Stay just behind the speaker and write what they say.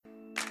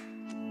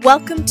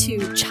Welcome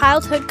to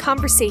Childhood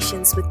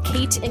Conversations with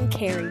Kate and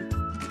Carrie.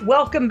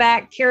 Welcome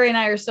back. Carrie and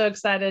I are so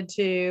excited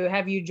to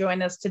have you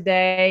join us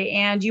today.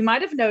 And you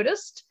might have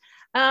noticed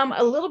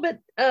a little bit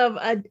of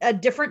a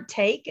different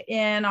take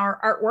in our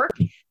artwork,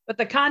 but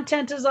the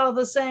content is all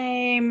the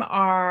same.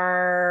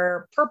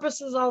 Our purpose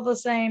is all the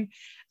same.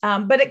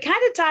 But it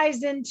kind of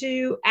ties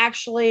into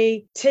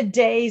actually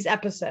today's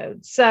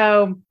episode.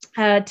 So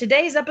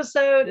today's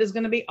episode is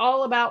going to be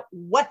all about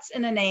what's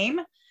in a name.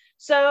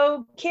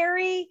 So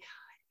Carrie,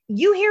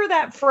 you hear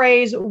that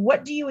phrase,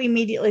 what do you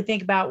immediately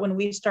think about when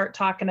we start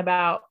talking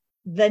about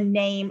the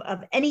name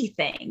of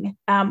anything?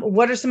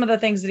 What are some of the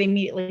things that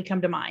immediately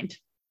come to mind?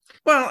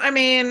 Well, I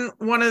mean,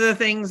 one of the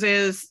things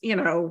is,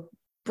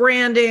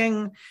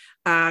 branding,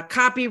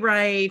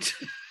 copyright,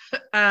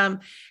 and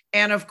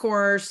of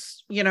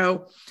course,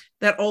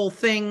 that old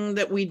thing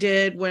that we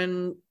did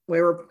when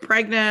we were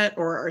pregnant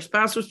or our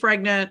spouse was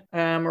pregnant,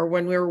 or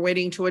when we were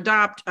waiting to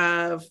adopt,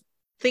 of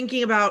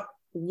thinking about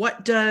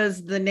what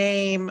does the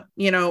name,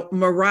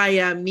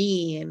 Mariah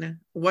mean?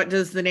 What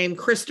does the name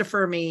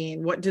Christopher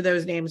mean? What do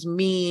those names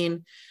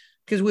mean?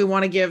 Because we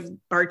want to give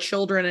our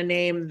children a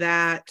name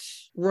that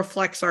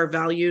reflects our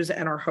values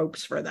and our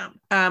hopes for them.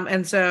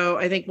 And so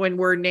I think when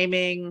we're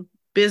naming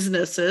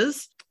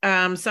businesses,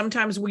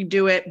 sometimes we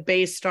do it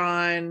based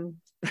on,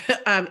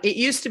 it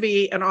used to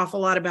be an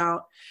awful lot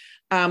about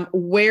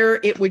where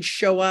it would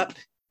show up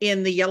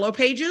in the yellow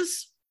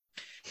pages.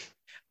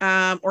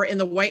 Or in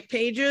the white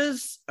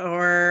pages,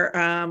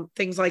 or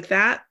things like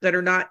that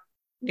are not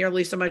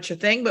nearly so much a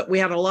thing, but we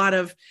had a lot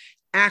of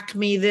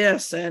Acme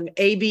this and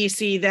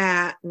ABC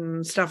that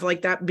and stuff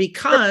like that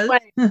because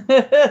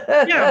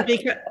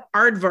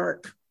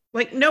Aardvark.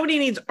 Like nobody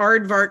needs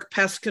Aardvark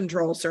Pest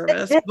Control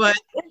Service, but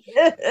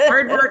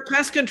Aardvark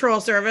Pest Control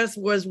Service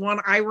was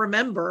one I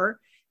remember.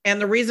 And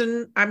the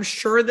reason I'm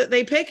sure that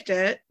they picked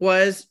it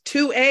was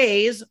 2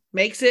 A's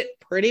makes it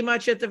pretty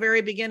much at the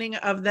very beginning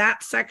of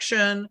that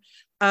section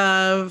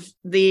of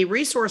the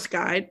resource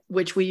guide,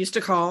 which we used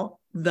to call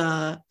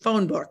the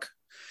phone book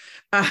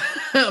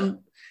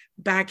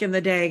back in the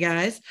day,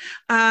 guys.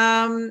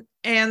 And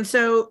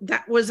so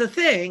that was a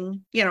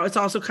thing. It's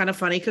also kind of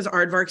funny because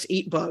aardvarks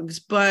eat bugs,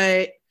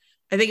 but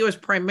I think it was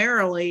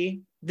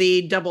primarily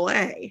the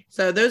AA.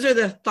 So those are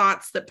the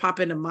thoughts that pop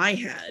into my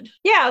head.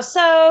 Yeah.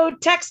 So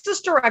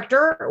Texas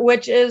Director,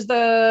 which is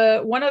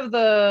one of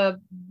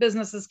the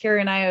businesses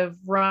Carrie and I have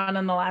run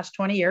in the last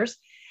 20 years,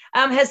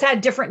 has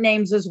had different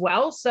names as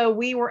well. So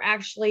we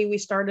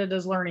started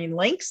as Learning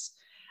Links.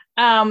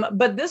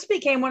 But this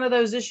became one of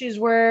those issues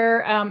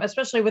where,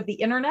 especially with the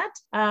internet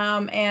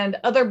and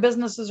other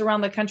businesses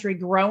around the country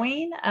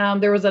growing,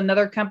 there was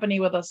another company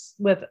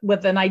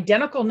with an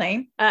identical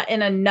name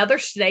in another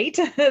state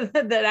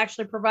that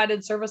actually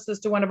provided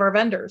services to one of our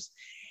vendors.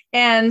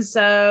 And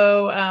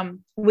so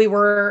we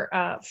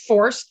were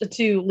forced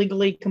to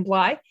legally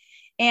comply.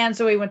 And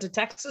so we went to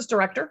Texas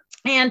Director,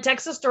 and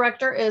Texas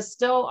Director is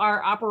still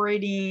our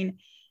operating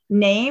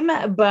name.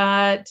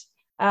 But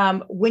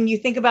when you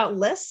think about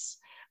lists,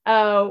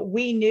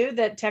 we knew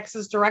that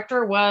Texas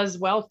Director was,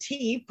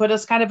 T put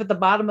us kind of at the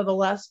bottom of the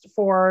list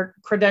for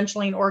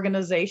credentialing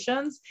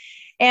organizations.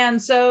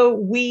 And so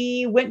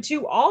we went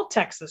to all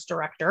Texas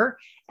Director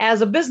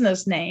as a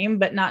business name,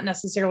 but not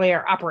necessarily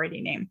our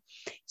operating name.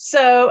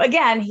 So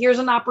again, here's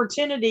an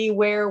opportunity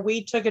where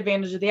we took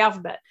advantage of the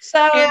alphabet.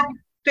 So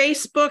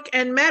Facebook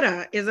and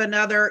Meta is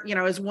another,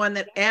 is one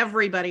that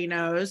everybody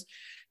knows.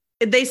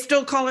 They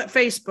still call it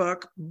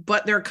Facebook,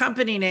 but their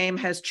company name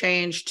has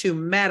changed to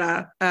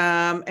Meta.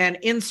 And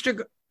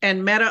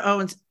Meta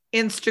owns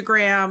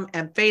Instagram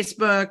and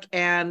Facebook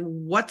and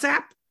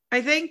WhatsApp,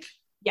 I think.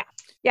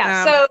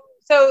 Yeah.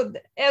 So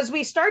as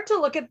we start to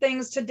look at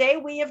things today,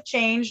 we have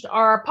changed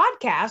our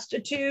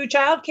podcast to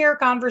Childcare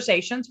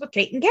Conversations with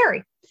Kate and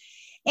Carrie.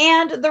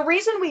 And the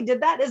reason we did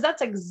that is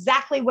that's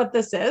exactly what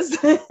this is.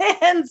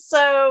 And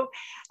so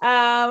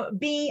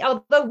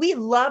although we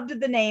loved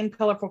the name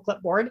Colorful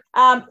Clipboard,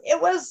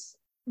 it was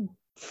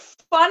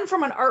fun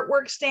from an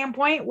artwork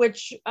standpoint,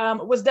 which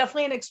was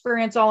definitely an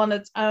experience all on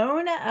its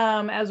own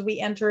as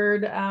we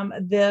entered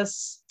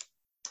this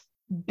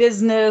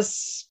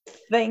business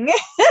thing.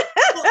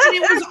 And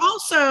it was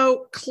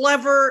also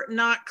clever,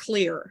 not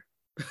clear.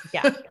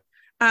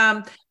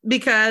 Yeah.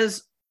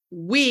 Because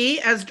we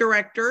as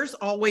directors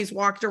always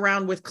walked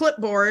around with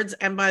clipboards,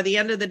 and by the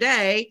end of the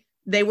day,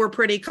 they were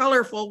pretty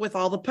colorful with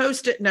all the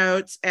Post-it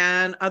notes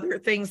and other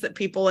things that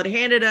people had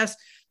handed us,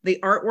 the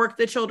artwork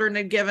the children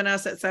had given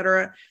us,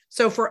 etc.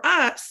 So for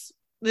us,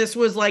 this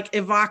was like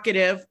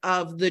evocative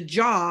of the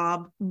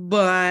job,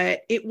 but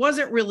it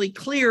wasn't really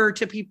clear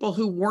to people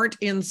who weren't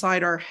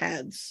inside our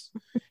heads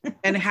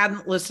and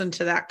hadn't listened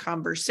to that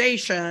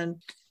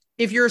conversation.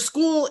 If your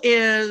school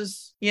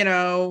is,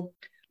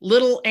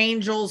 Little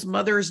Angels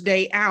Mother's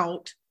Day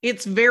Out,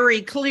 it's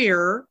very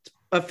clear,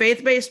 a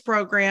faith-based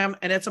program,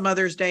 and it's a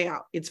Mother's Day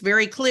Out. It's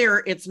very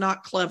clear. It's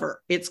not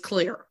clever. It's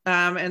clear.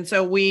 And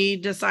so we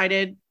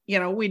decided,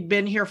 we'd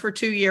been here for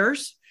 2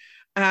 years.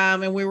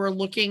 And we were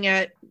looking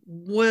at,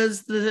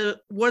 was the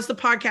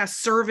podcast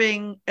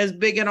serving as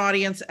big an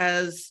audience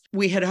as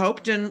we had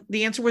hoped? And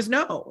the answer was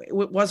no, it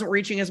wasn't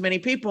reaching as many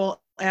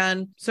people.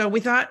 And so we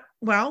thought,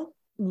 well,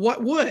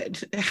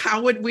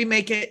 how would we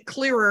make it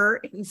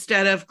clearer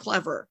instead of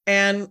clever?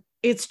 And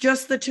it's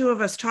just the two of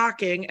us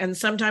talking. And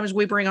sometimes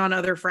we bring on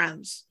other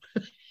friends.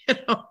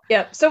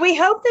 Yep. So we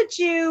hope that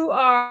you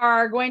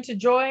are going to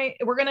join.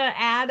 We're going to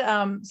add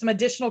some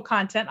additional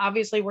content.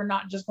 Obviously, we're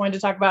not just going to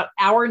talk about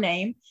our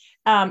name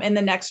in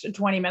the next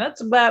 20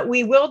 minutes, but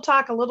we will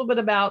talk a little bit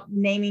about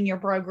naming your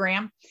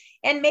program.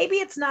 And maybe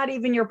it's not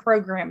even your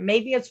program.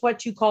 Maybe it's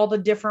what you call the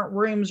different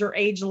rooms or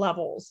age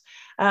levels.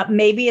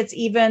 Maybe it's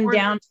even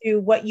down to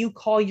what you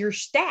call your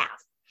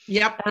staff.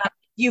 Yep.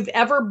 You've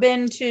ever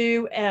been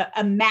to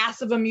a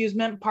massive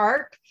amusement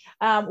park,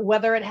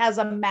 whether it has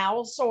a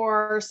mouse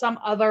or some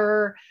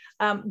other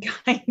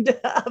kind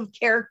of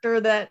character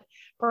that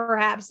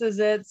perhaps is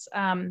its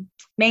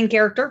main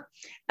character,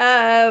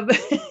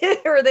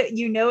 or that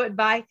you know it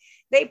by,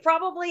 they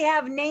probably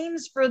have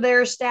names for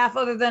their staff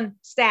other than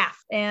staff.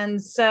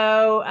 And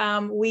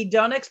so we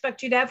don't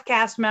expect you to have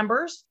cast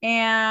members,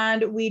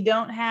 and we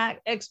don't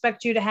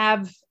expect you to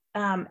have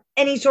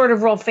any sort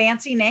of real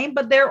fancy name,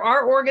 but there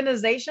are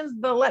organizations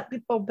that let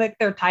people pick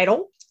their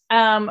title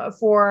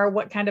for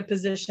what kind of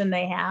position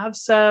they have.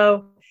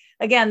 So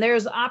again,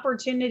 there's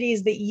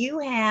opportunities that you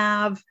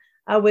have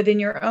within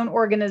your own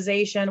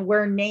organization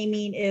where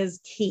naming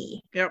is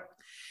key. Yep.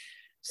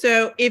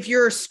 So if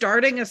you're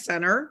starting a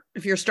center,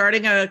 if you're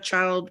starting a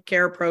child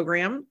care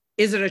program,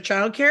 is it a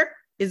child care?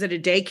 Is it a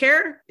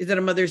daycare? Is it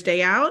a Mother's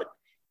Day Out?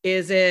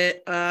 Is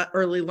it an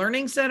early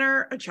learning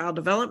center, a child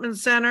development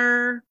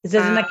center? Is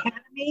it an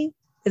academy?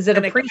 Is it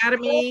an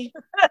academy,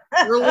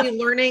 early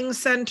learning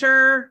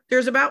center?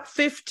 There's about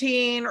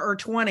 15 or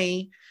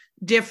 20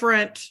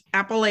 different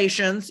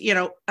appellations,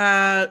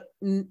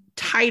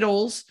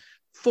 titles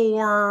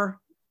for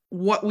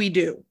what we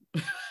do.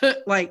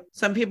 Like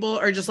some people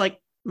are just like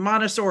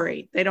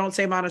Montessori. They don't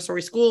say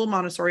Montessori school,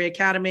 Montessori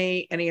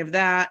academy, any of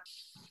that.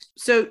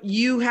 So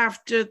you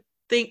have to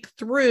think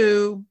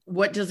through,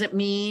 what does it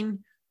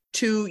mean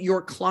to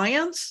your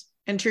clients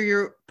and to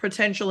your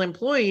potential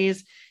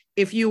employees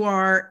if you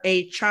are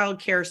a child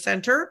care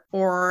center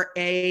or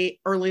a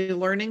early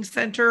learning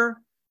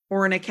center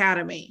or an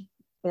academy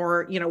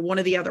or, one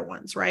of the other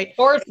ones, right?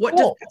 Or what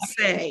does it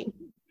say?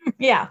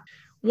 Yeah.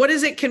 What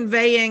is it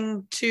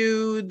conveying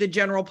to the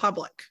general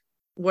public?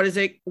 What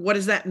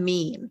does that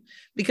mean?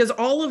 Because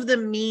all of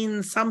them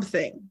mean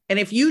something. And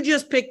if you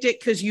just picked it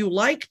because you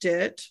liked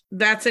it,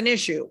 that's an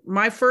issue.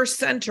 My first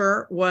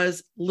center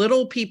was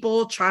Little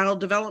People Child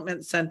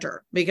Development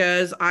Center,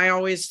 because I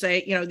always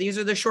say, these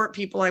are the short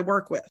people I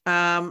work with.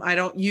 I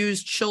don't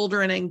use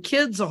children and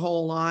kids a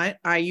whole lot.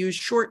 I use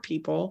short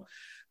people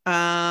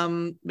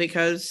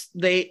because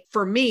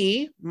for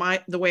me,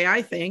 the way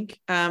I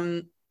think,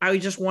 I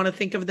just want to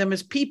think of them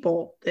as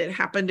people that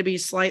happen to be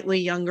slightly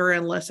younger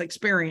and less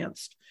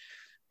experienced.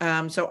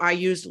 So I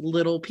used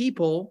Little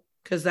People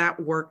because that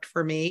worked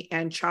for me,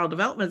 and Child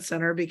Development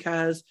Center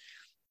because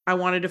I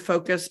wanted to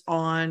focus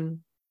on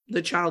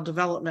the child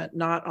development,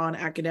 not on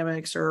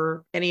academics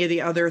or any of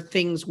the other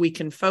things we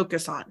can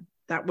focus on.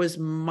 That was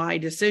my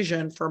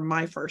decision for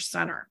my first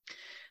center.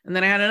 And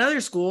then I had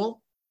another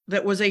school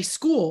that was a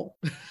school,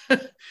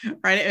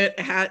 right? It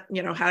had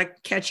a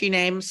catchy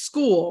name,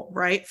 School,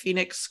 right?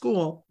 Phoenix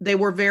School. They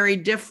were very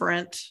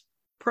different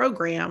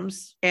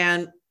programs,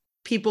 and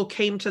people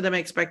came to them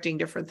expecting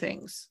different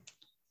things.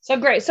 So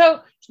great. So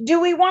do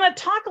we want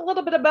to talk a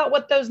little bit about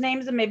what those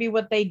names and maybe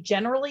what they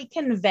generally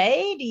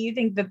convey? Do you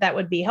think that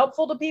would be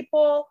helpful to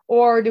people,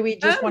 or do we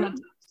just want to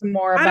talk some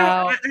more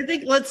about? I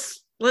think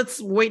let's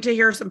wait to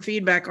hear some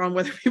feedback on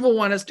whether people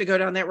want us to go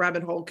down that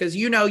rabbit hole. Because,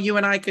 you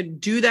and I could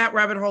do that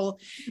rabbit hole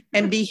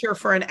and be here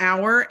for an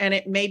hour, and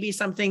it may be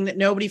something that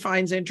nobody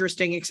finds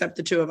interesting except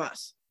the two of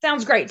us.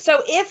 Sounds great.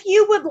 So if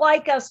you would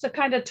like us to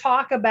kind of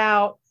talk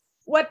about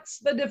what's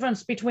the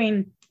difference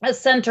between a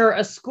center,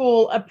 a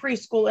school, a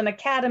preschool, an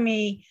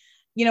academy,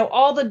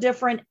 all the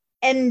different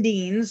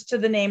endings to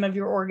the name of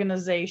your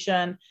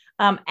organization,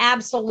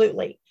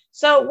 absolutely.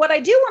 So what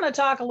I do want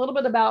to talk a little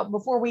bit about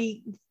before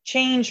we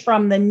change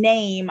from the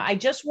name, I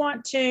just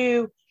want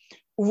to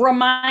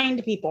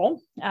remind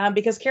people,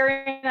 because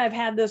Carrie and I have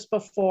had this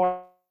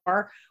before,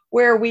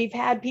 where we've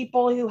had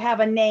people who have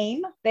a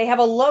name, they have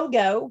a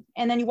logo,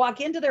 and then you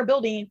walk into their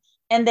building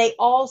and they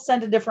all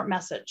send a different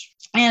message.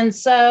 And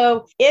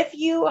so if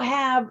you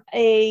have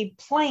a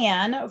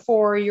plan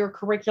for your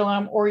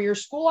curriculum, or your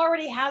school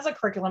already has a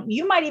curriculum,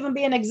 you might even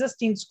be an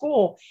existing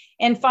school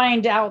and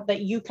find out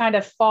that you kind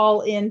of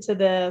fall into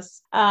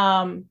this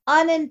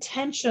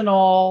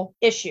unintentional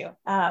issue.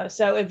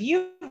 So if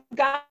you've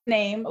got a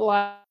name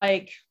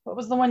like, what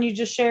was the one you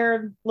just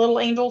shared?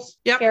 Little Angels?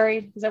 Yep.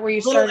 Carrie, is that where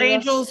you started? Little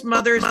Angels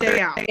Mother's Day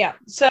Out. Yeah.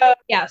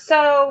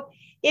 So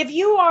if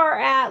you are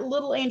at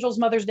Little Angels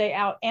Mother's Day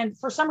Out, and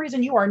for some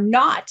reason you are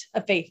not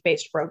a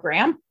faith-based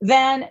program,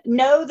 then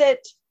know that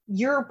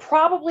you're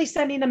probably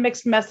sending a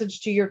mixed message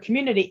to your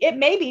community. It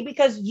may be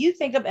because you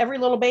think of every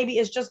little baby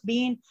as just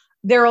being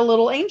they're a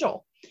little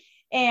angel.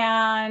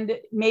 And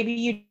maybe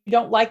you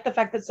don't like the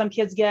fact that some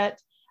kids get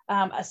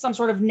some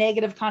sort of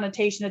negative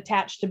connotation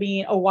attached to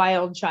being a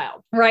wild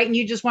child, right? And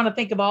you just want to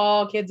think of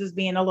all kids as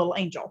being a little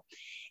angel.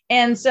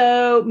 And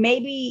so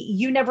maybe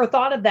you never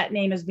thought of that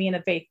name as being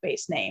a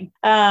faith-based name.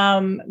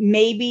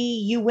 Maybe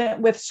you went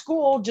with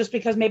school just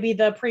because maybe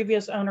the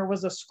previous owner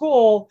was a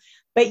school,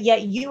 but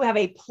yet you have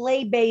a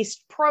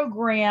play-based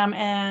program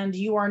and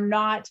you are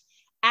not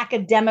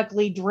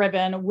academically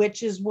driven,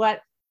 which is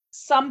what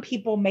some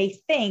people may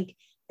think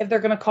if they're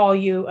going to call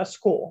you a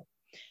school.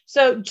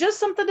 So just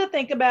something to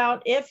think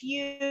about if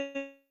you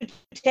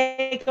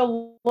take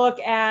a look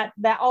at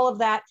that, all of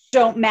that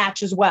don't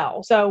match as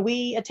well. So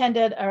we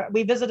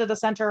visited a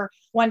center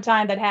one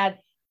time that had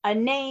a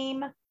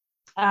name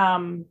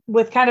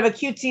with kind of a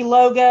cutesy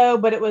logo,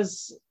 but it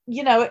was,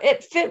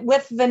 it fit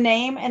with the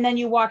name. And then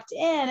you walked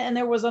in and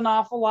there was an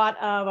awful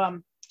lot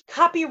of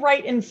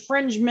copyright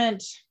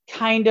infringement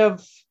kind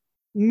of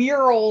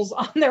murals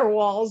on their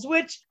walls,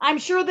 which I'm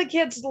sure the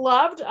kids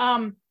loved.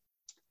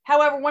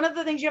 However, one of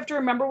the things you have to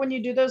remember when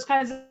you do those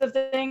kinds of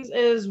things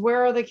is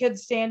where are the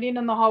kids standing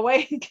in the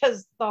hallway,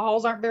 because the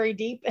halls aren't very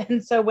deep.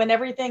 And so when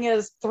everything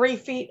is 3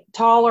 feet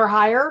tall or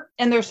higher,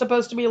 and they're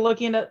supposed to be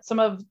looking at some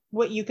of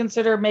what you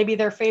consider maybe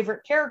their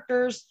favorite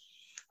characters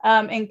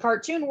in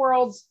cartoon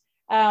worlds,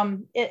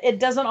 it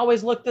doesn't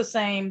always look the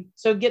same.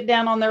 So get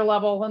down on their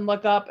level and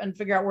look up and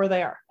figure out where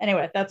they are.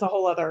 Anyway, that's a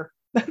whole other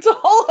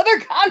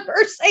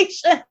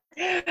conversation.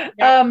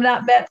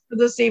 Not meant for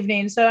this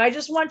evening. So I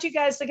just want you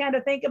guys to kind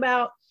of think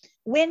about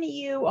when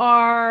you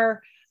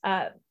are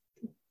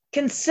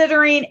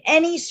considering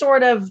any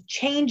sort of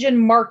change in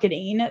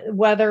marketing,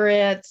 whether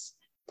it's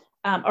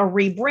a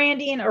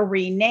rebranding, a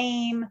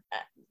rename,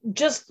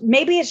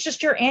 maybe it's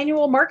just your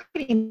annual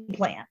marketing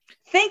plan.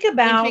 Think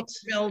about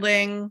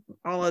building,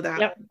 all of that.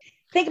 Yep.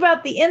 Think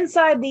about the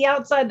inside, the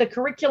outside, the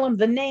curriculum,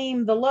 the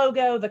name, the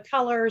logo, the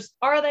colors.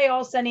 Are they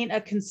all sending a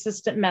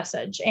consistent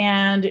message?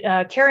 And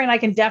Carrie and I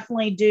can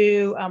definitely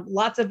do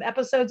lots of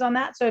episodes on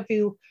that. So if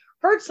you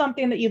heard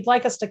something that you'd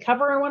like us to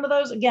cover in one of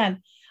those,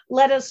 again,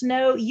 let us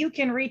know. You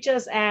can reach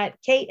us at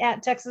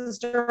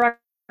Kate@TexasDirector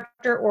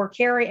or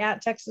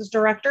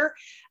Carrie@TexasDirector.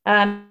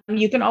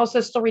 You can also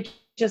still reach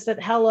us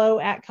at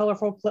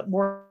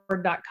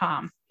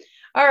hello@colorfulclipboard.com.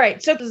 All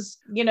right. So,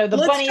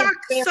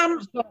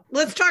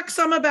 let's talk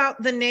some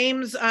about the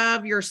names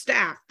of your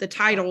staff, the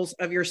titles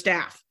of your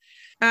staff.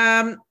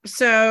 Lead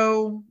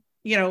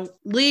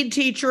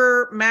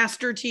teacher,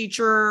 master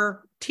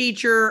teacher,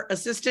 teacher,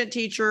 assistant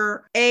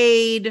teacher,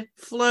 aide,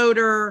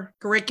 floater,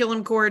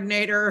 curriculum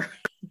coordinator,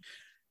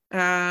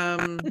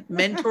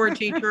 mentor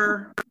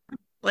teacher.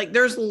 Like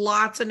there's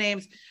lots of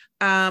names.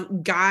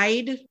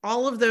 Guide,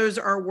 all of those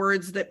are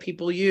words that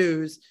people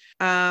use.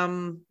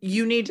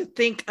 You need to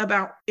think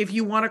about if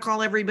you want to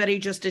call everybody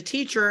just a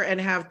teacher and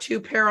have 2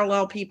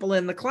 parallel people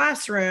in the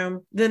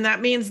classroom, then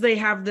that means they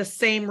have the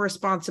same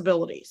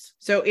responsibilities.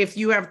 So if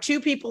you have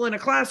 2 people in a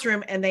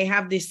classroom and they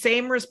have the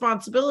same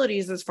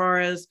responsibilities as far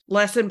as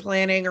lesson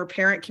planning or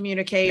parent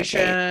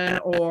communication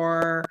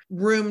or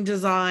room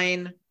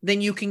design,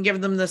 then you can give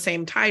them the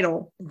same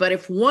title. But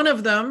if one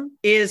of them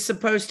is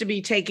supposed to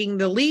be taking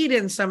the lead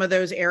in some of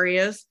those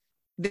areas,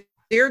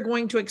 they're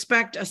going to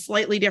expect a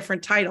slightly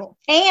different title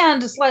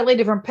and a slightly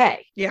different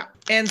pay. Yeah.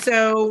 And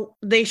so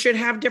they should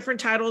have different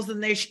titles,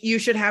 and you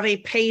should have a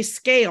pay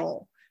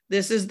scale.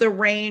 This is the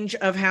range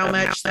of how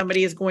much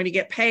somebody is going to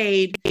get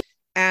paid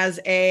as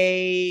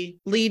a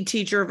lead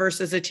teacher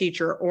versus a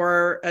teacher,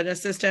 or an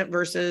assistant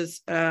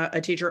versus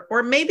a teacher,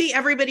 or maybe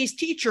everybody's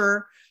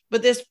teacher,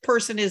 but this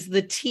person is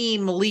the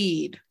team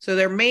lead. So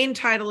their main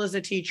title is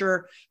a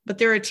teacher, but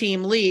they're a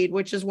team lead,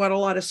 which is what a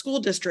lot of school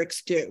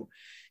districts do.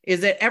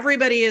 Is that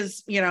everybody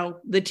is,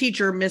 the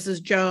teacher,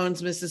 Mrs.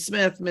 Jones, Mrs.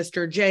 Smith,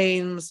 Mr.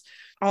 James,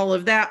 all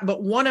of that.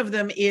 But one of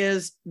them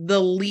is the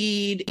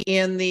lead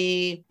in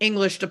the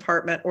English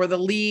department or the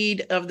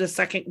lead of the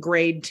 2nd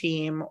grade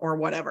team or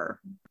whatever.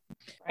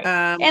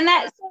 Right.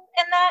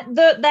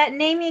 That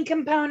naming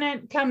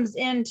component comes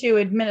into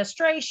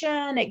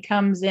administration. It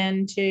comes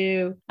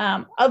into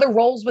other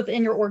roles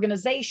within your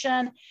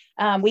organization.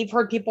 We've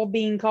heard people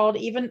being called,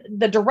 even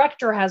the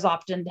director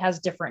often has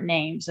different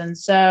names. And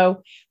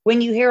so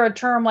when you hear a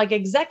term like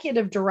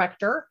executive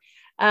director,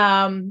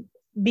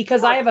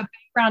 because I have a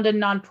background in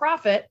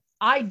nonprofit,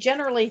 I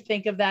generally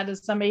think of that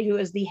as somebody who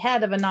is the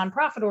head of a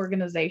nonprofit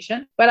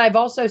organization, but I've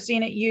also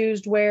seen it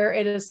used where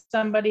it is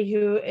somebody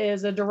who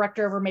is a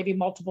director over maybe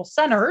multiple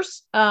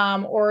centers,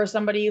 or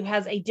somebody who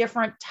has a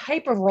different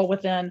type of role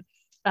within.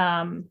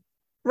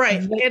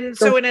 Right. And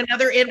so in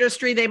another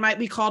industry, they might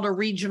be called a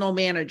regional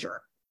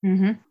manager.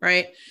 Mm-hmm.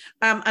 Right.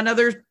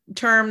 Another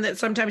term that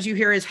sometimes you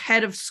hear is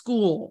head of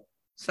school.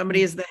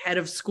 Somebody is the head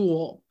of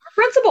school.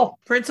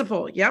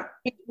 Principal. Yep.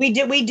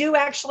 We do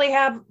actually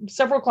have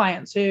several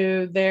clients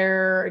who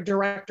their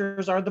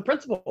directors are the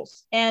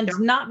principals, and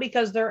not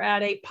because they're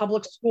at a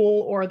public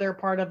school or they're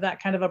part of that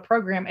kind of a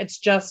program. It's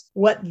just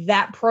what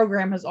that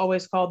program has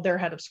always called their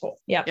head of school.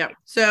 Yeah.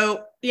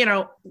 So,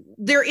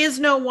 there is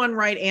no one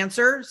right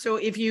answer. So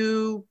if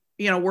you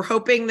we're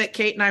hoping that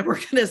Kate and I were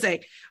going to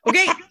say,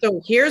 okay,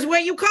 so here's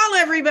what you call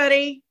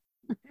everybody.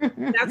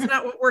 That's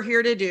not what we're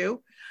here to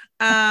do.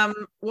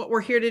 What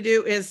we're here to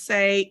do is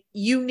say,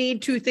 you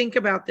need to think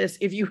about this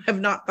if you have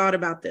not thought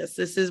about this.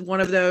 This is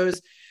one of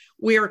those,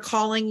 we are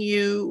calling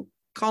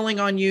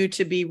on you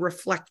to be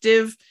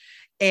reflective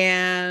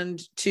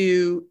and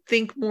to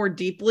think more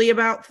deeply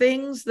about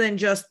things than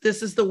just,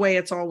 this is the way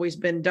it's always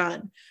been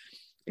done.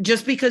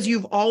 Just because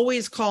you've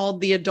always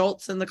called the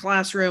adults in the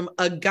classroom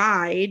a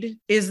guide,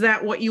 is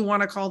that what you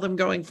want to call them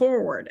going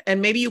forward?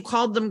 And maybe you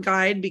called them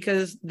guide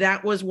because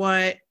that was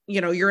what,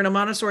 you're in a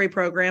Montessori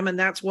program, and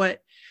that's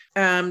what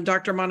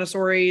Dr.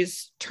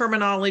 Montessori's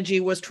terminology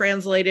was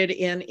translated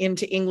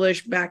into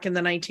English back in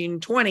the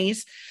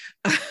 1920s.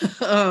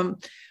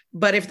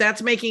 But if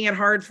that's making it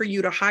hard for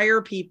you to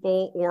hire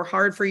people or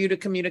hard for you to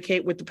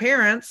communicate with the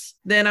parents,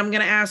 then I'm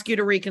going to ask you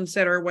to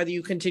reconsider whether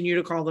you continue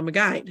to call them a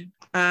guide.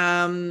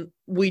 I'm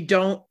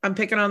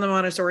picking on the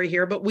Montessori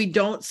here, but we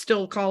don't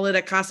still call it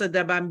a Casa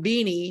de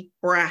Bambini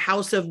or a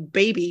house of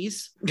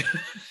babies.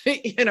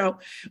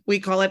 We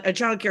call it a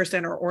childcare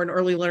center or an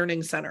early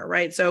learning center,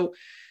 right? So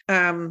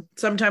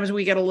sometimes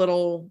we get a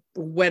little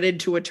wedded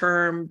to a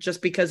term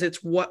just because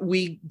it's what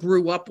we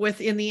grew up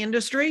with in the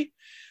industry.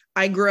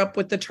 I grew up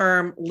with the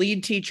term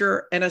lead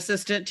teacher and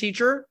assistant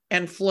teacher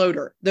and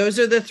floater. Those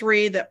are the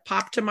three that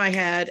pop to my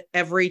head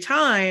every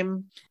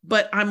time,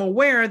 but I'm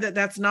aware that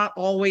that's not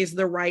always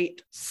the right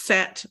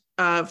set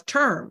of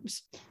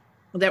terms.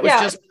 That was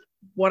just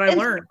what I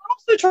learned. I'm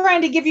also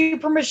trying to give you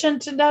permission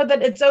to know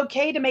that it's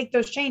okay to make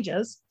those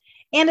changes.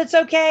 And it's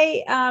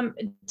okay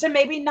to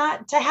maybe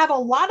not to have a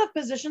lot of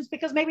positions,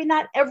 because maybe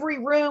not every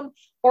room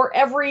or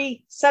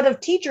every set of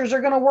teachers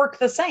are going to work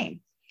the same.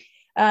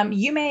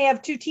 You may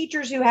have two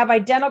teachers who have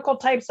identical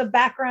types of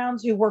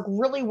backgrounds who work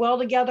really well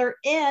together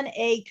in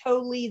a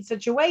co-lead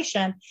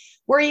situation,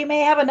 where you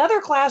may have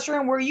another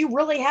classroom where you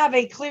really have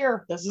a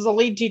clear, this is a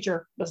lead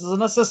teacher, this is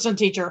an assistant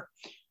teacher,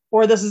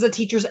 or this is a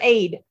teacher's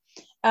aide.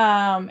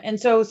 And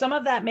so some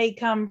of that may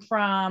come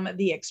from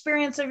the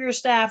experience of your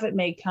staff. It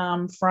may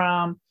come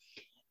from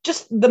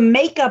just the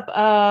makeup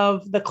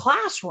of the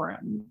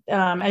classroom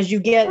as you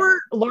get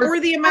or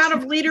the amount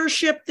of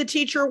leadership the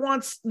teacher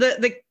wants,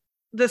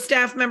 the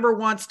staff member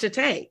wants to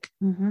take.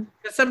 Mm-hmm.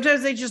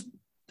 Sometimes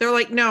they're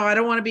like, no, I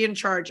don't want to be in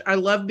charge. I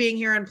love being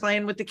here and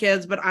playing with the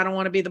kids, but I don't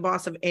want to be the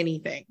boss of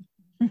anything.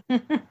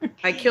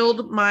 I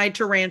killed my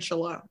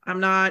tarantula. I'm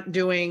not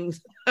going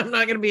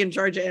to be in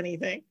charge of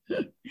anything.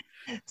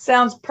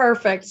 Sounds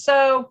perfect.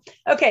 So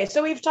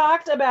we've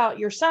talked about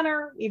your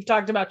center. We've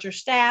talked about your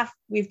staff.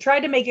 We've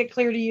tried to make it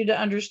clear to you to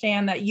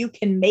understand that you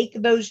can make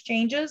those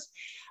changes.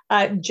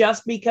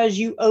 Just because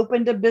you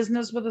opened a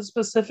business with a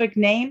specific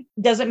name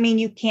doesn't mean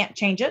you can't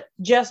change it.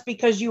 Just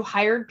because you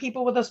hired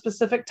people with a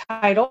specific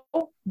title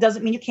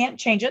doesn't mean you can't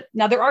change it.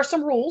 Now, there are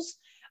some rules.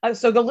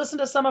 So go listen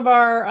to some of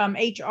our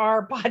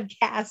HR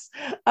podcasts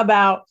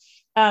about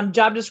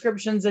job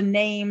descriptions and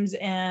names,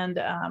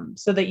 and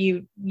so that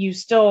you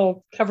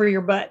still cover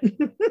your butt.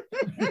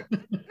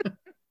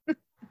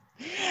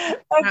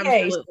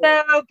 Okay, absolutely.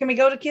 So can we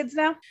go to kids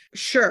now?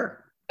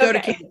 Sure. Go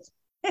to kids.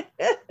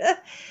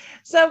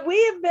 So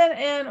we have been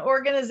in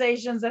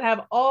organizations that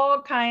have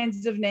all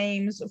kinds of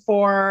names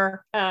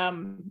for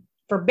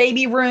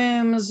baby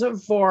rooms,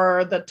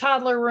 for the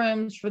toddler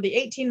rooms, for the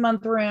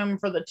 18-month room,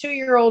 for the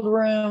 2-year-old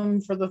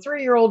room, for the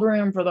 3-year-old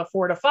room, for the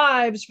 4 to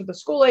 5s, for the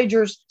school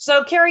agers.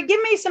 So Carrie,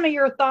 give me some of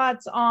your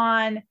thoughts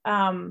on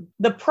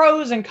the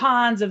pros and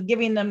cons of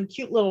giving them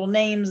cute little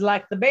names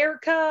like the Bear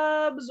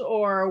Cubs,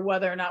 or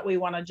whether or not we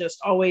want to just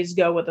always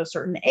go with a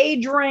certain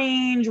age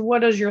range.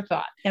 What is your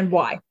thought and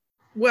why?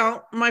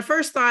 Well, my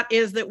first thought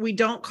is that we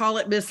don't call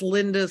it Miss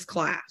Linda's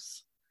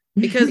class,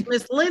 because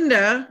Miss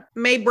Linda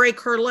may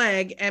break her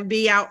leg and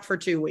be out for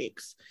 2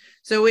 weeks.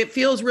 So it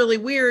feels really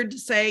weird to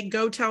say,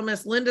 go tell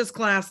Miss Linda's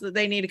class that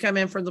they need to come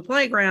in from the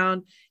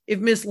playground if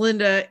Miss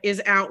Linda is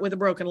out with a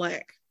broken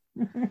leg.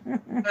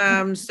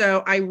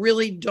 So I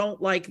really don't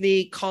like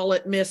the call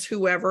it Miss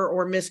whoever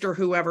or Mr.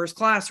 whoever's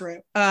classroom.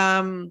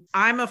 I'm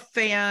a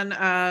fan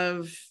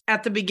of,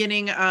 at the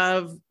beginning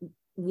of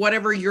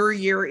whatever your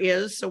year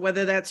is, so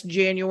whether that's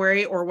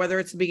January or whether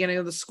it's the beginning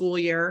of the school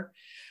year,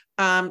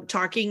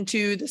 talking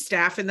to the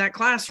staff in that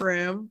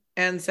classroom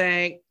and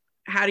saying,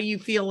 how do you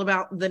feel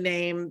about the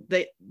name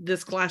that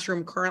this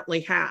classroom currently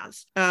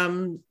has?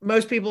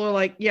 Most people are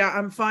like, yeah,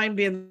 I'm fine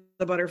being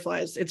the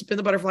Butterflies. It's been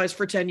the Butterflies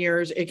for 10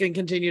 years. It can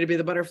continue to be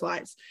the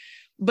Butterflies.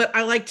 But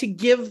I like to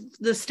give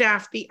the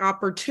staff the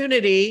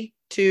opportunity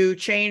to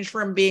change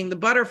from being the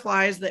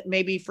Butterflies, that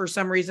maybe for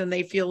some reason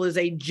they feel is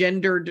a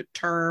gendered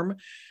term.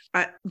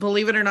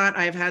 Believe it or not,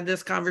 I've had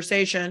this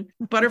conversation.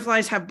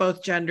 Butterflies have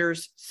both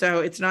genders,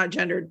 so it's not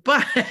gendered.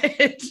 But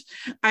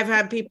I've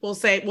had people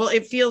say, well,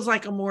 it feels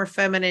like a more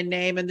feminine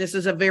name, and this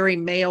is a very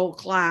male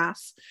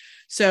class.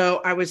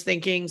 So I was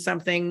thinking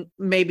something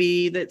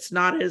maybe that's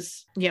not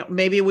as,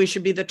 maybe we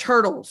should be the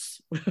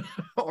Turtles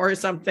or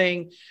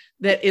something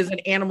that is an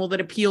animal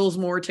that appeals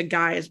more to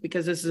guys,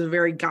 because this is a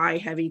very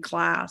guy-heavy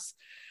class.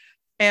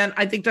 And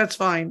I think that's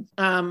fine.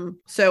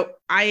 So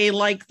I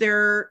like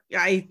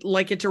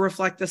it to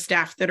reflect the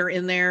staff that are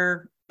in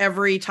there.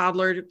 Every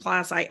toddler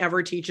class I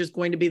ever teach is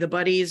going to be the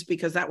buddies,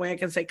 because that way I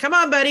can say, come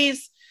on,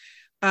 buddies.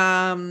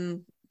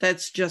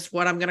 That's just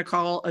what I'm going to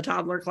call a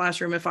toddler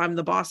classroom if I'm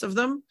the boss of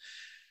them.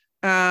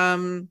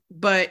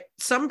 But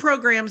some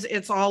programs,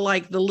 it's all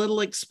like the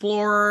little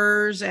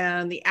explorers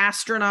and the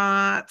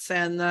astronauts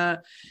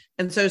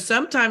and so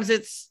sometimes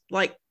it's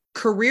like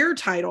career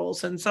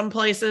titles, and some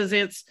places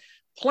it's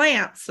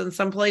plants, and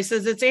some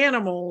places it's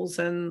animals,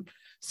 and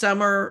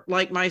some are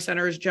like my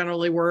centers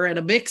generally were, and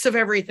a mix of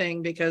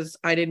everything because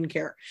I didn't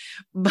care.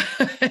 But,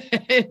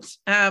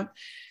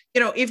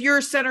 if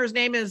your center's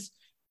name is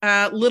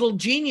Little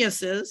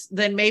Geniuses,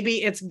 then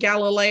maybe it's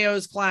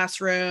Galileo's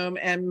classroom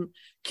and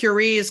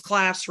Curie's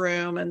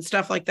classroom and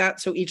stuff like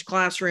that. So each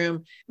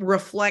classroom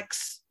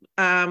reflects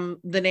the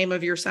name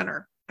of your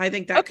center. I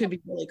think that could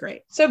be really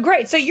great. So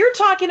great. So you're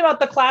talking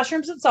about the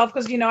classrooms itself,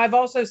 because, I've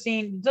also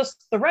seen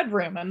just the red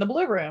room and the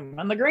blue room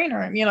and the green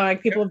room,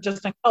 like people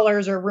just in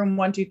colors, or room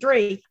 1, 2,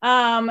 3.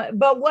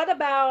 But what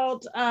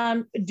about,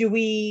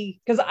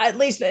 because at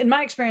least in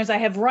my experience, I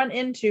have run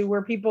into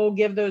where people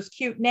give those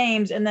cute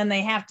names and then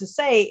they have to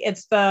say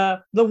it's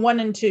the 1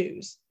 and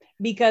 2s.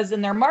 Because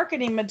in their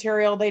marketing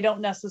material, they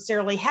don't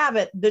necessarily have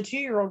it, the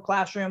 2-year-old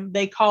classroom,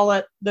 they call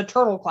it the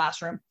turtle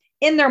classroom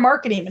in their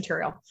marketing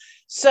material.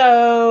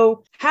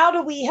 So how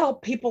do we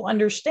help people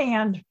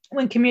understand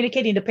when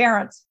communicating to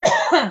parents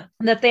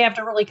that they have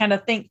to really kind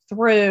of think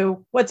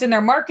through what's in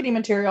their marketing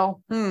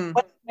material,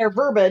 what's in their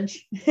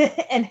verbiage,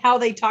 and how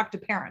they talk to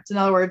parents? In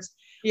other words,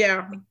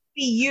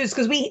 be used,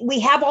 because we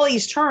have all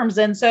these terms.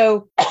 And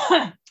so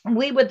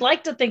we would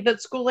like to think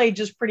that school age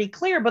is pretty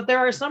clear, but there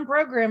are some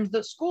programs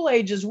that school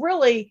age is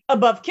really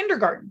above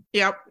kindergarten.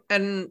 Yep.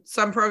 And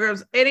some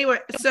programs anyway.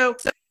 So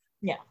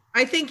yeah,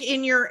 I think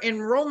in your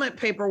enrollment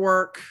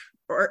paperwork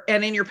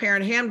and in your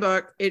parent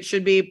handbook, it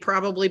should be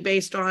probably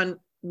based on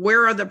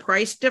where are the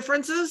price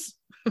differences.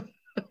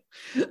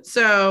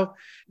 So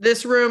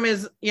this room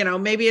is,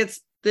 maybe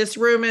this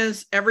room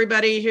is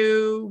everybody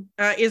who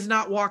is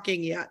not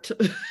walking yet.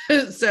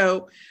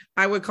 So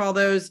I would call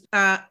those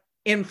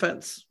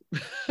infants.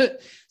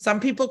 Some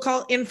people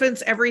call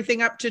infants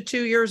everything up to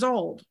 2 years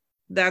old.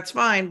 That's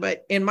fine.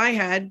 But in my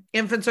head,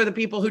 infants are the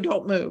people who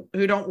don't move,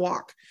 who don't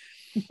walk.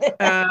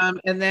 And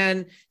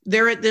then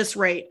they're at this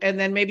rate. And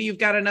then maybe you've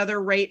got another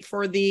rate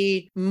for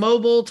the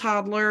mobile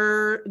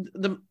toddler,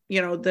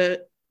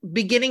 the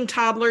beginning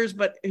toddlers,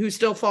 but who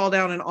still fall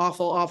down an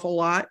awful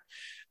lot.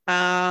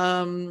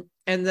 And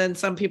then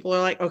some people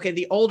are like, okay,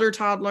 the older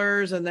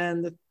toddlers. And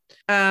then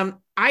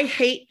I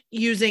hate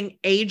using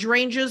age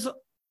ranges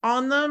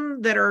on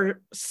them that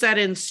are set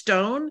in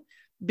stone,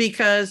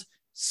 because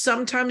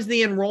sometimes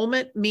the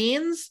enrollment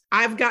means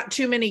I've got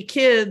too many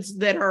kids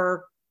that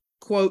are,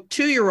 quote,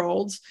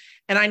 2-year-olds,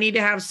 and I need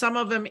to have some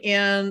of them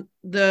in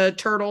the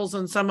turtles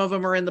and some of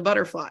them are in the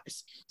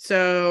butterflies.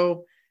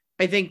 So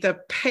I think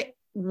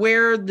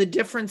where the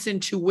difference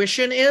in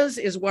tuition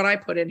is what I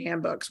put in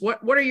handbooks.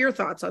 What are your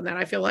thoughts on that?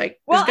 I feel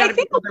like, well, I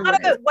think a lot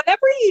of it,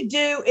 whatever you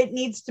do, it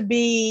needs to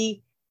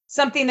be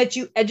something that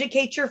you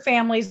educate your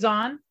families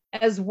on,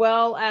 as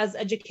well as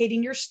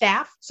educating your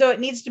staff. So it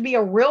needs to be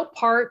a real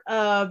part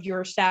of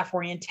your staff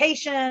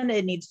orientation.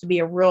 It needs to be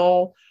a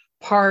real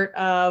part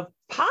of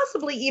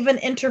possibly even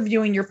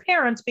interviewing your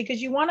parents,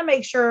 because you want to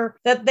make sure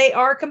that they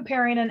are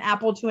comparing an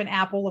apple to an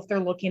apple if they're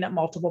looking at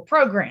multiple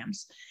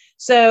programs.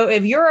 So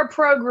if you're a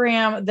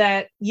program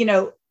that,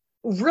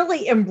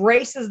 really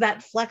embraces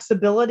that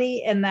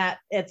flexibility and that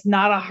it's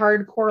not a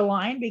hardcore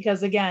line,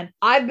 because again,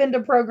 I've been to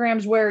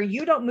programs where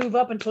you don't move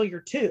up until you're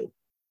 2,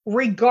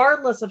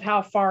 regardless of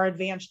how far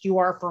advanced you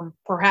are from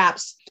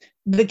perhaps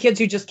the kids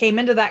who just came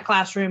into that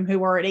classroom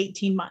who are at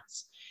 18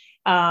 months.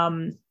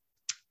 And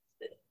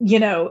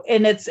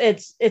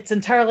it's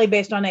entirely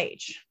based on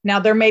age. Now,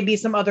 there may be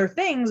some other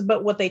things,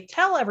 but what they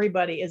tell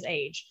everybody is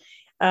age.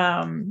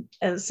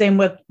 Same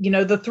with,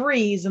 the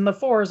 3s and the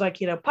 4s,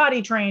 like,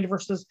 potty trained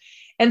versus.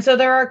 And so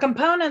there are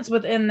components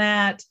within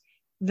that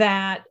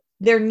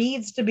there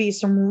needs to be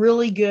some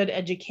really good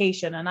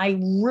education. And I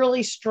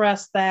really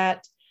stress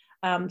that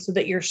so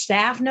that your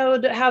staff know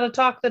how to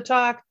talk the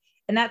talk.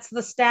 And that's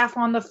the staff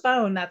on the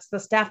phone. That's the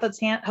staff that's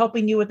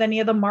helping you with any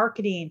of the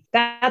marketing.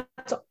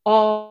 That's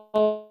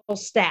all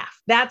staff.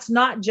 That's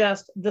not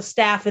just the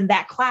staff in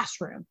that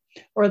classroom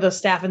or the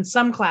staff in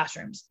some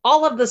classrooms.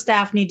 All of the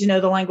staff need to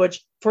know the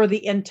language for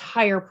the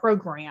entire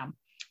program.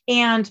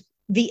 And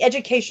the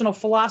educational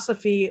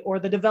philosophy or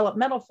the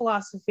developmental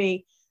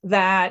philosophy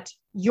that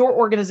your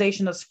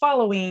organization is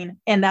following.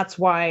 And that's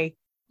why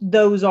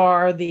those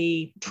are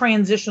the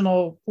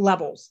transitional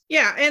levels.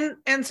 Yeah.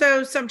 And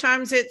so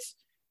sometimes it's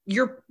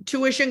your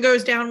tuition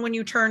goes down when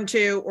you turn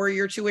 2, or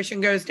your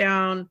tuition goes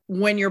down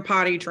when you're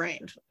potty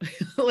trained.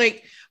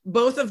 Like,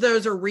 both of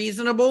those are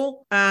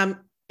reasonable.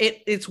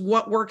 It's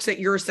what works at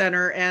your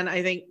center. And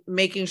I think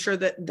making sure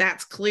that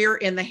that's clear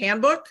in the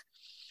handbook,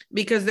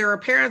 because there are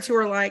parents who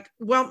are like,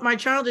 well, my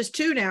child is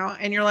 2 now.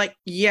 And you're like,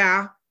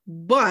 yeah,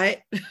 but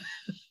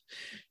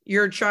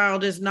your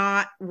child is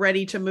not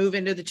ready to move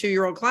into the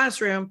 2-year-old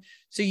classroom.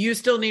 So you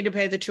still need to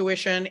pay the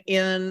tuition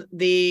in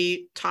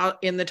the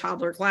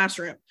toddler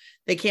classroom.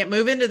 They can't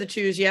move into the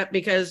 2s yet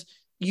because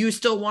you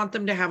still want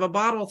them to have a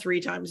bottle 3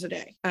 times a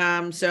day.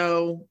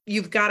 So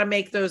you've got to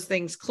make those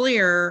things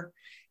clear.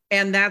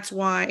 And that's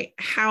why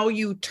how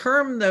you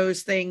term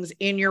those things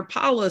in your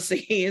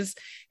policies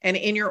and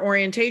in your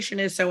orientation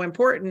is so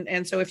important.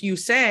 And so if you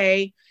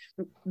say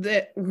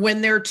that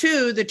when they're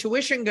 2, the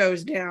tuition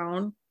goes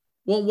down,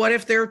 well, what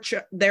if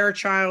their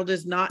child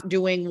is not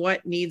doing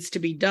what needs to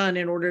be done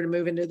in order to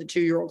move into the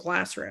 2-year-old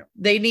classroom?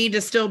 They need to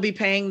still be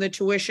paying the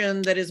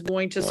tuition that is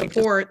going to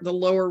support the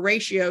lower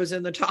ratios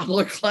in the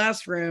toddler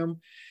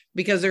classroom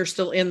because they're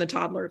still in the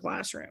toddler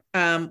classroom,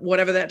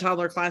 whatever that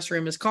toddler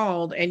classroom is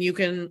called. And you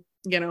can,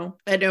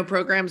 I know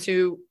programs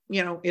who,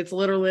 it's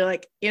literally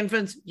like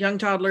infants, young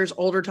toddlers,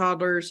 older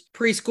toddlers,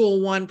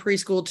 preschool 1,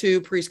 preschool 2,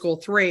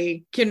 preschool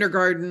 3,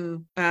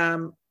 kindergarten,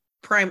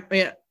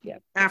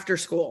 after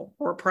school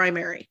or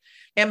primary.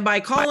 And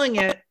by calling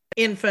it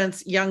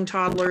infants, young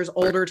toddlers,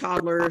 older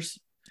toddlers,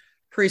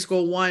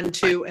 preschool 1,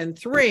 2, and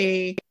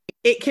 3,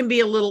 it can be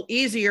a little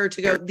easier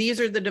to go, these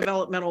are the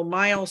developmental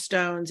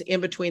milestones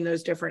in between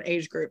those different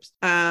age groups.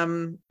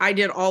 I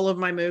did all of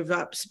my move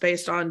ups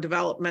based on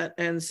development.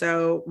 And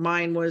so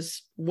mine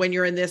was, when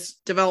you're in this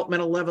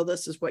developmental level,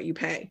 this is what you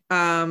pay.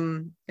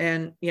 And,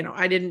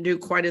 I didn't do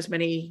quite as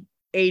many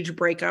age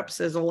breakups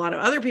as a lot of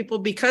other people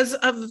because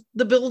of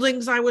the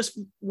buildings I was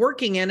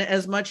working in,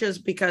 as much as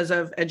because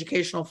of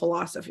educational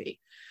philosophy.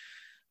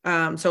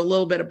 So a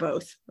little bit of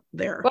both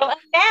there. Well,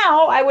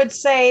 now I would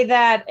say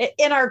that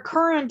in our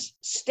current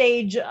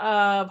stage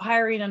of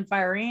hiring and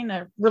firing,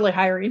 really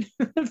hiring,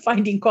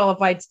 finding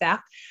qualified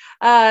staff.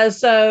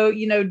 So,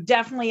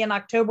 definitely in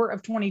October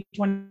of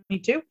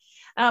 2022,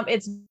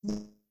 it's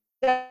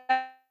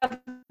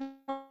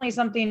definitely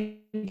something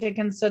to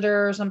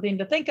consider, something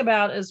to think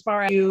about as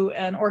far as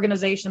an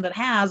organization that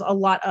has a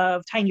lot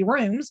of tiny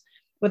rooms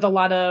with a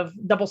lot of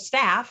double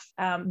staff,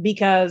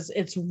 because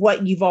it's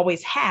what you've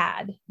always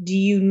had. Do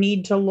you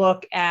need to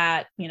look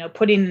at,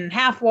 putting in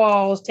half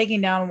walls,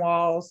 taking down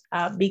walls,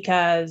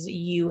 because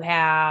you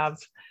have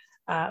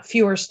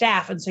fewer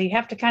staff? And so you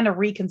have to kind of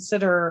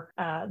reconsider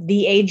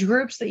the age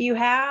groups that you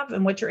have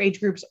and what your age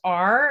groups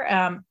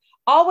are.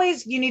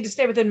 Always, you need to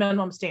stay within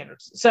minimum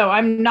standards. So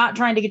I'm not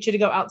trying to get you to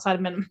go outside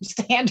of minimum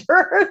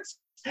standards,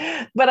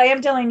 but I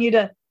am telling you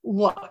to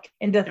look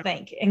and to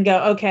think and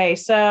go, okay,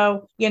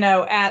 so,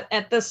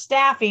 at the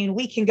staffing,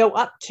 we can go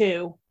up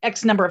to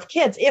X number of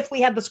kids if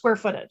we have the square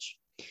footage.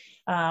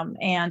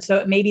 And so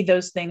it may be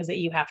those things that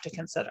you have to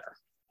consider.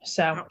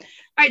 So, all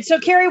right. So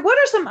Carrie, what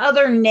are some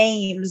other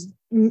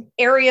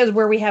areas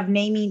where we have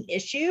naming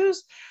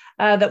issues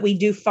that we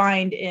do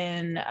find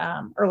in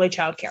early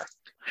childcare?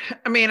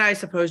 I mean, I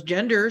suppose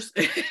genders,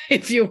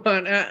 if you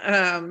want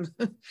to,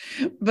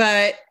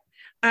 but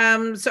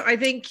so I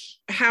think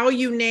how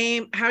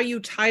you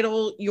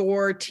title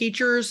your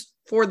teachers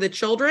for the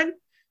children.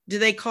 Do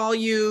they call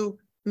you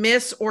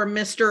Miss or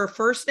Mr.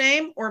 first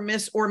name, or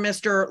Miss or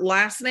Mr.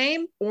 last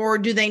name? Or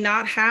do they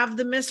not have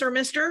the Miss or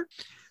Mr.?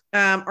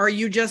 Are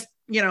you just,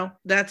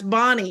 that's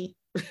Bonnie.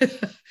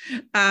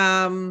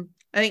 I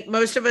think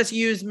most of us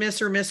use Miss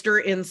or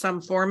Mr. in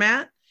some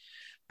format.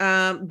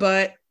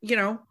 But,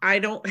 I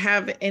don't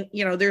have,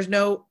 there's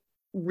no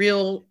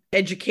real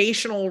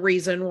educational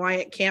reason why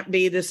it can't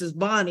be, this is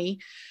Bonnie.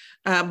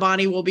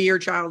 Bonnie will be your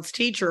child's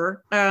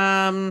teacher.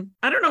 I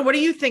don't know. What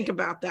do you think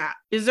about that?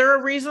 Is there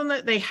a reason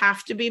that they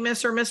have to be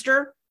Miss or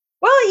Mr.?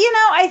 Well,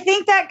 I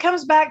think that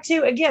comes back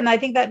to, again, I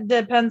think that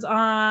depends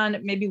on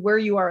maybe where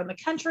you are in the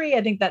country.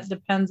 I think that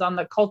depends on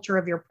the culture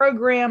of your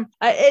program.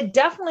 It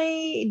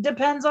definitely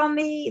depends on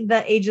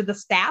the age of the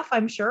staff,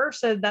 I'm sure.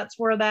 So that's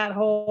where that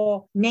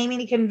whole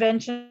naming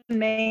convention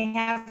may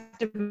have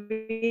to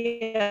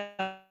be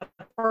a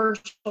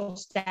personal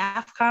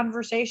staff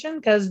conversation,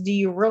 because do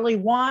you really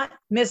want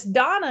Miss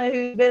Donna,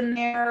 who's been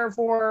there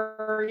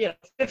for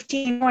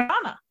 15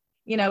 Donna?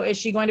 Is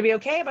she going to be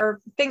okay?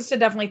 Or things to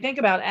definitely think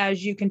about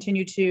as you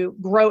continue to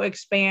grow,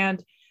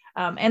 expand.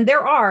 And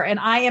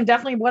I am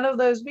definitely one of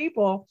those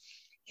people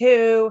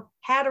who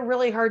had a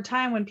really hard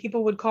time when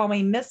people would call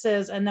me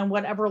Mrs. and then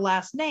whatever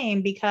last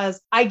name,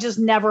 because I just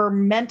never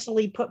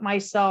mentally put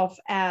myself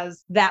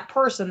as that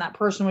person. That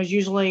person was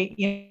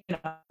usually,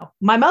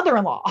 my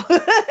mother-in-law,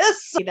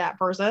 that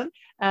person.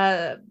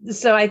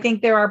 So I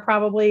think there are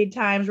probably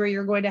times where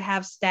you're going to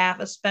have staff,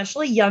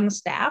 especially young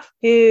staff,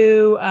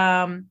 who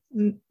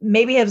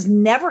maybe has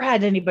never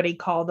had anybody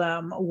call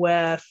them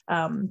with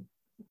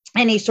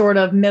any sort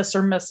of Miss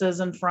or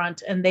Mrs. in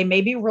front, and they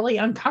may be really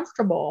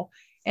uncomfortable.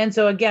 And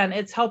so again,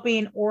 it's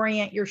helping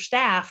orient your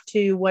staff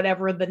to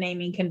whatever the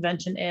naming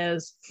convention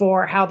is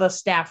for how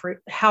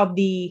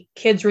the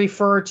kids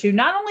refer to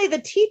not only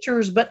the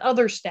teachers, but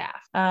other staff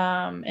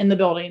in the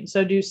building.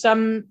 So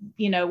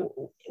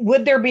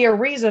would there be a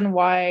reason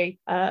why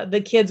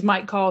the kids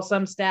might call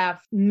some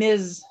staff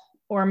Ms.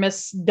 or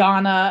Miss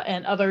Donna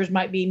and others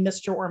might be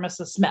Mr. or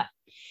Mrs. Smith?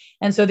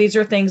 And so these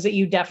are things that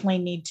you definitely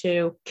need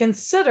to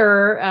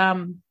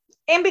consider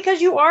And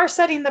because you are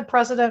setting the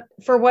precedent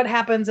for what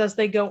happens as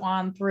they go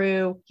on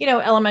through,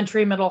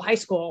 elementary, middle, high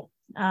school.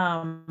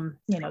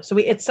 So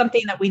it's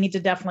something that we need to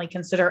definitely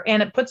consider.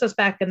 And it puts us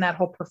back in that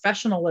whole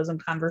professionalism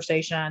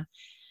conversation.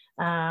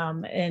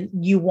 And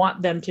you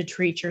want them to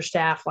treat your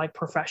staff like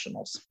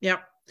professionals.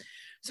 Yep.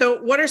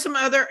 So what are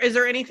is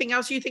there anything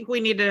else you think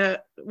we need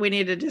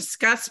to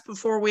discuss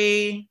before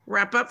we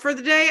wrap up for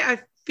the day? I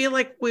feel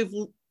like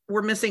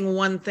we're missing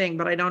one thing,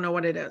 but I don't know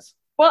what it is.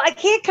 Well, I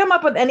can't come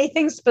up with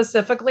anything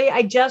specifically.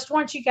 I just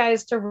want you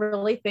guys to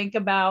really think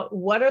about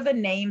what are the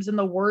names and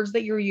the words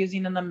that you're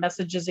using and the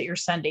messages that you're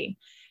sending.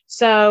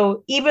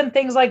 So even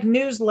things like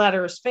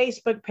newsletters,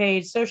 Facebook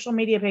page, social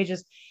media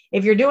pages,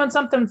 if you're doing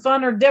something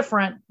fun or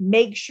different,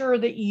 make sure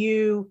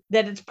that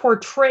it's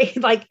portrayed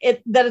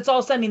that it's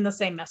all sending the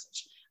same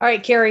message. All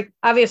right, Carrie,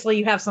 obviously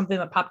you have something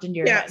that popped into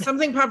your head. Yeah,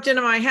 something popped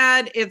into my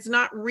head. It's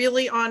not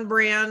really on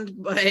brand,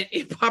 but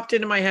it popped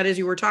into my head as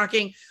you were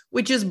talking,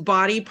 which is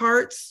body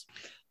parts.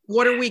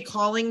 What are we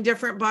calling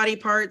different body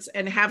parts,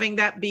 and having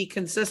that be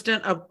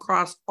consistent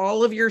across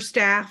all of your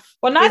staff?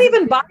 Well, not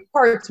even body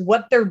parts,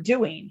 what they're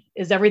doing.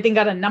 Is everything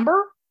got a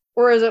number,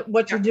 or is it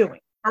what you're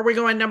doing? Are we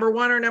going number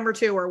 1 or number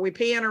 2? Are we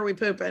peeing or are we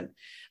pooping?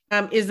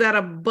 Is that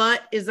a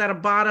butt? Is that a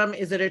bottom?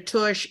 Is it a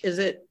tush? Is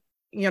it,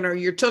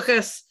 your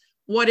tuchus?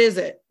 What is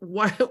it?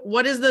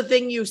 What is the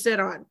thing you sit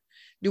on?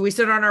 Do we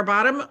sit on our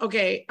bottom?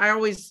 Okay. I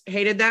always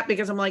hated that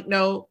because I'm like,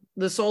 no,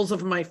 the soles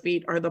of my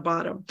feet are the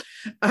bottom.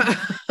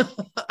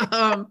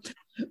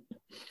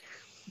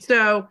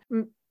 So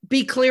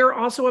be clear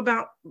also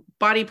about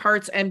body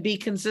parts and be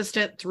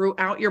consistent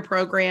throughout your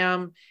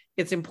program.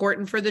 It's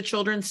important for the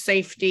children's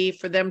safety,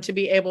 for them to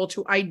be able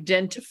to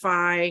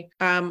identify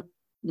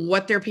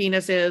what their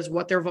penis is,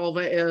 what their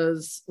vulva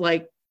is,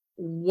 like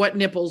what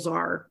nipples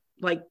are.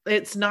 Like,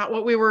 it's not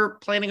what we were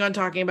planning on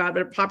talking about,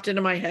 but it popped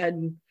into my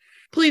head.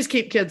 Please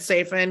keep kids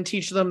safe and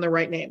teach them the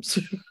right names.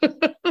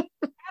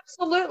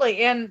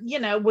 Absolutely. And,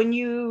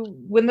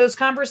 when those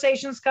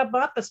conversations come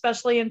up,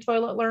 especially in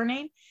toilet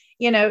learning,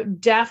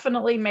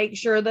 definitely make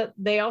sure that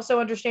they also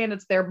understand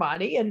it's their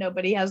body and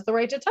nobody has the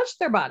right to touch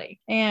their body.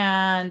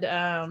 And,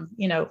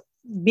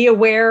 be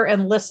aware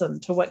and listen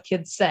to what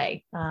kids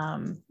say.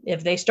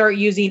 If they start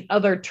using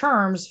other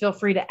terms, feel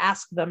free to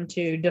ask them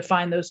to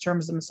define those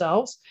terms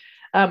themselves.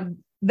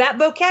 That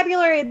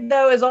vocabulary,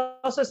 though, is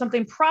also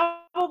something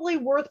probably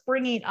worth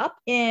bringing up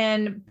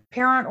in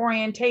parent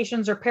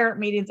orientations or parent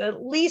meetings,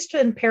 at least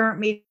in parent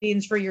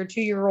meetings for your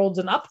 2-year-olds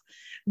and up,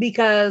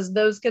 because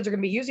those kids are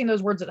going to be using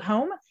those words at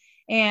home.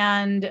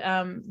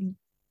 And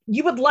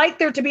you would like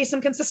there to be some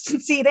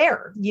consistency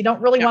there. You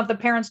don't really want the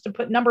parents to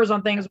put numbers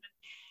on things when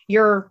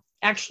you're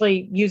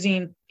actually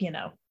using,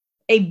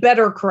 a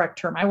better correct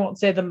term. I won't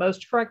say the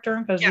most correct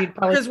term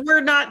because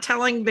we're not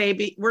telling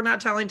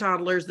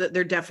toddlers that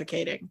they're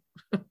defecating.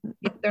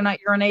 They're not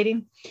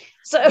urinating.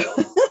 So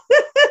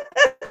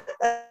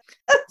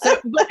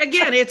but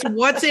again, it's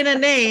what's in a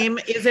name.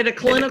 Is it a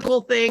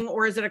clinical thing,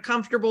 or is it a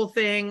comfortable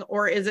thing,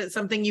 or is it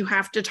something you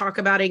have to talk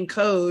about in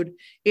code?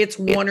 It's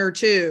 1 or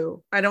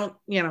 2. I don't,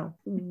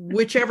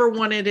 whichever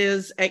one it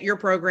is at your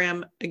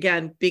program,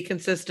 again, be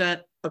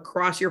consistent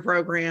across your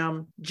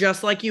program,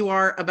 just like you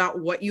are about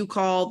what you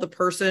call the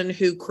person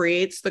who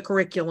creates the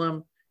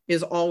curriculum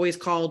is always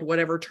called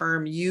whatever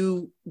term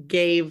you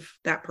gave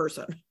that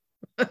person.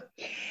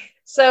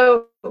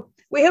 So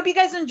we hope you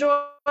guys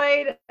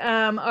enjoyed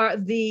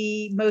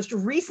the most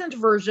recent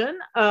version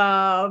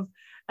of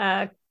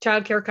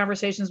Childcare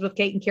Conversations with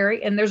Kate and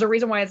Carrie. And there's a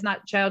reason why it's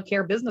not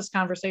Childcare Business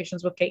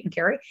Conversations with Kate and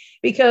Carrie,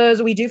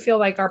 because we do feel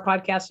like our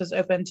podcast is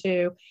open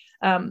to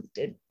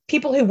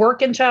people who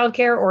work in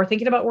childcare or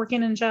thinking about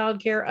working in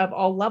childcare of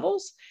all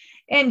levels.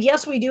 And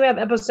yes, we do have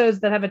episodes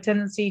that have a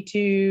tendency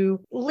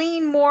to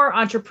lean more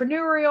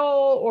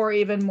entrepreneurial or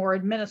even more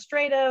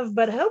administrative,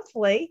 but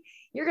hopefully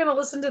you're going to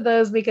listen to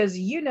those because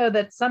you know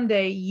that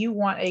someday you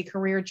want a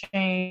career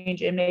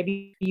change and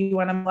maybe you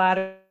want to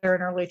ladder in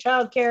early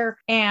childcare,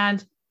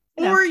 and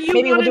maybe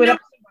we'll do it how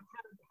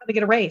to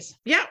get a raise.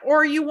 Yeah.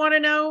 Or you want to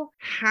know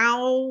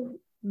how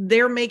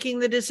they're making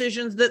the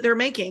decisions that they're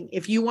making.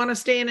 If you want to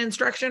stay in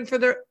instruction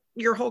for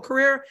your whole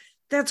career,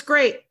 that's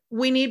great.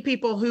 We need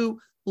people who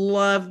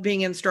love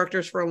being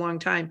instructors for a long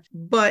time,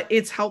 but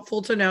it's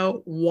helpful to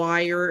know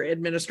why your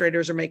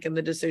administrators are making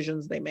the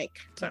decisions they make.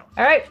 So,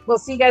 all right, we'll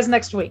see you guys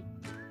next week.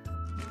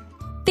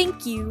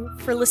 Thank you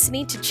for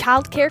listening to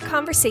Childcare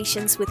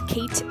Conversations with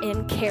Kate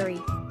and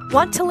Carrie.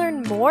 Want to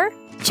learn more?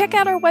 Check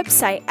out our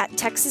website at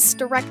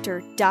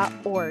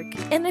texasdirector.org.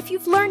 And if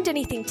you've learned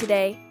anything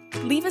today,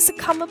 leave us a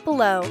comment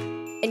below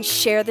and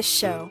share the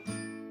show.